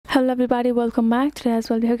Hello everybody, welcome back. Today as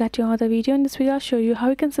well we have got you another video. In this video I'll show you how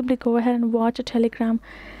you can simply go ahead and watch a Telegram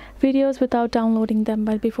videos without downloading them.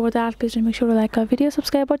 But before that, please do make sure to like our video,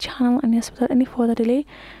 subscribe our channel, and yes, without any further delay,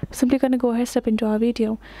 we're simply going to go ahead and step into our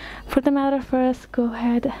video. For the matter first, go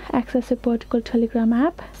ahead, access a particular Telegram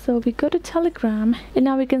app. So we go to Telegram and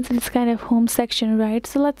now we can see this kind of home section, right?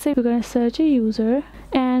 So let's say we're going to search a user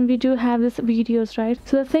and we do have this videos, right?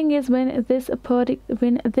 So the thing is, when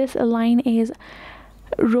this line is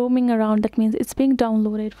roaming around, that means it's being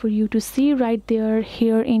downloaded for you to see right there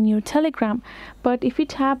here in your Telegram. But if you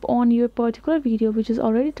tap on your particular video which is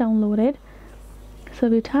already downloaded, so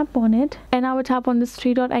we tap on it and now we tap on this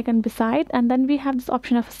three dot icon beside, and then we have this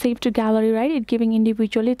option of save to gallery, right? It giving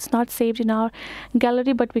individually, it's not saved in our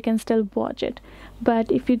gallery, but we can still watch it.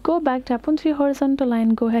 But if you go back, tap on three horizontal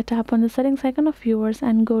line, go ahead, tap on the settings icon of viewers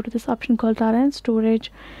and go to this option called data and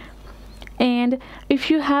storage. And if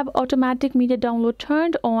you have automatic media download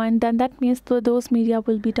turned on, then that means those media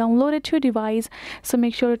will be downloaded to your device. So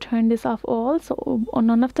make sure to turn this off all, so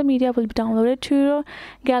none of the media will be downloaded to your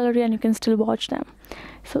gallery and you can still watch them.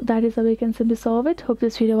 So that is how we can simply solve it. Hope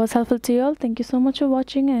this video was helpful to you all. Thank you so much for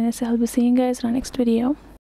watching, and I'll be seeing you guys in our next video.